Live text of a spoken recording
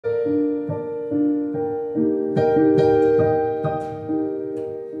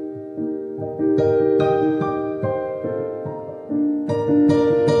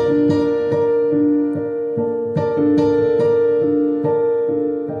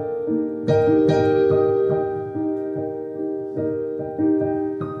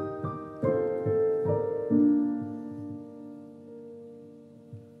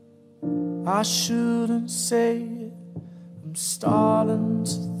shouldn't say it. I'm starting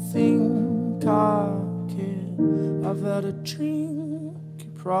to think I care. I've had a drink,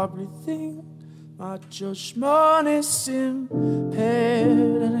 you probably think my judgment is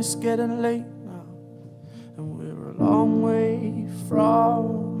impaired. And it's getting late now, and we're a long way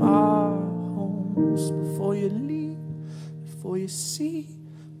from our homes. Before you leave, before you see,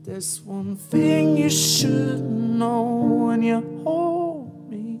 there's one thing you should know. When you hold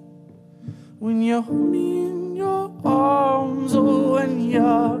me, when you hold me in your arms, oh, when you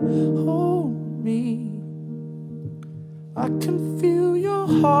hold me, I can feel your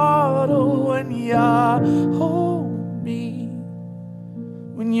heart, oh, when you hold me,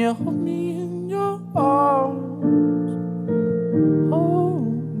 when you hold me in your arms,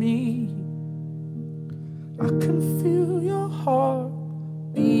 hold me, I can feel your heart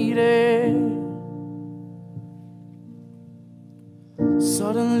beating.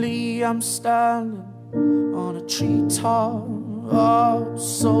 Suddenly I'm standing on a treetop, up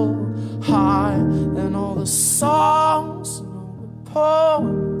so high, and all the songs and all the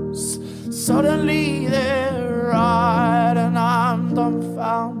poems suddenly they're right, and I'm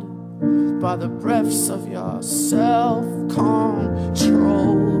dumbfounded by the breaths of your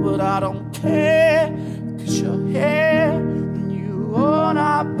self-control. But I don't care, 'cause you're here, and you and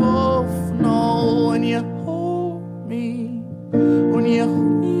I both know. When you hold me, when you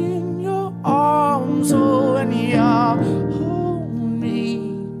hold me in your arms, oh, when you hold me,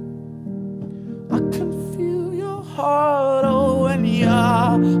 I can feel your heart, oh, when you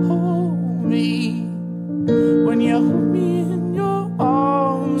hold me, when you hold me in your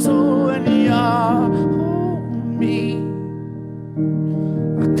arms, oh, when you hold me,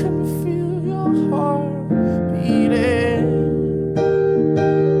 I can feel your heart beating.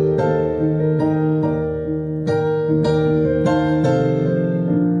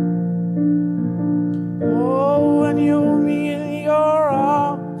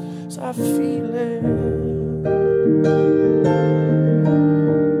 I feel it.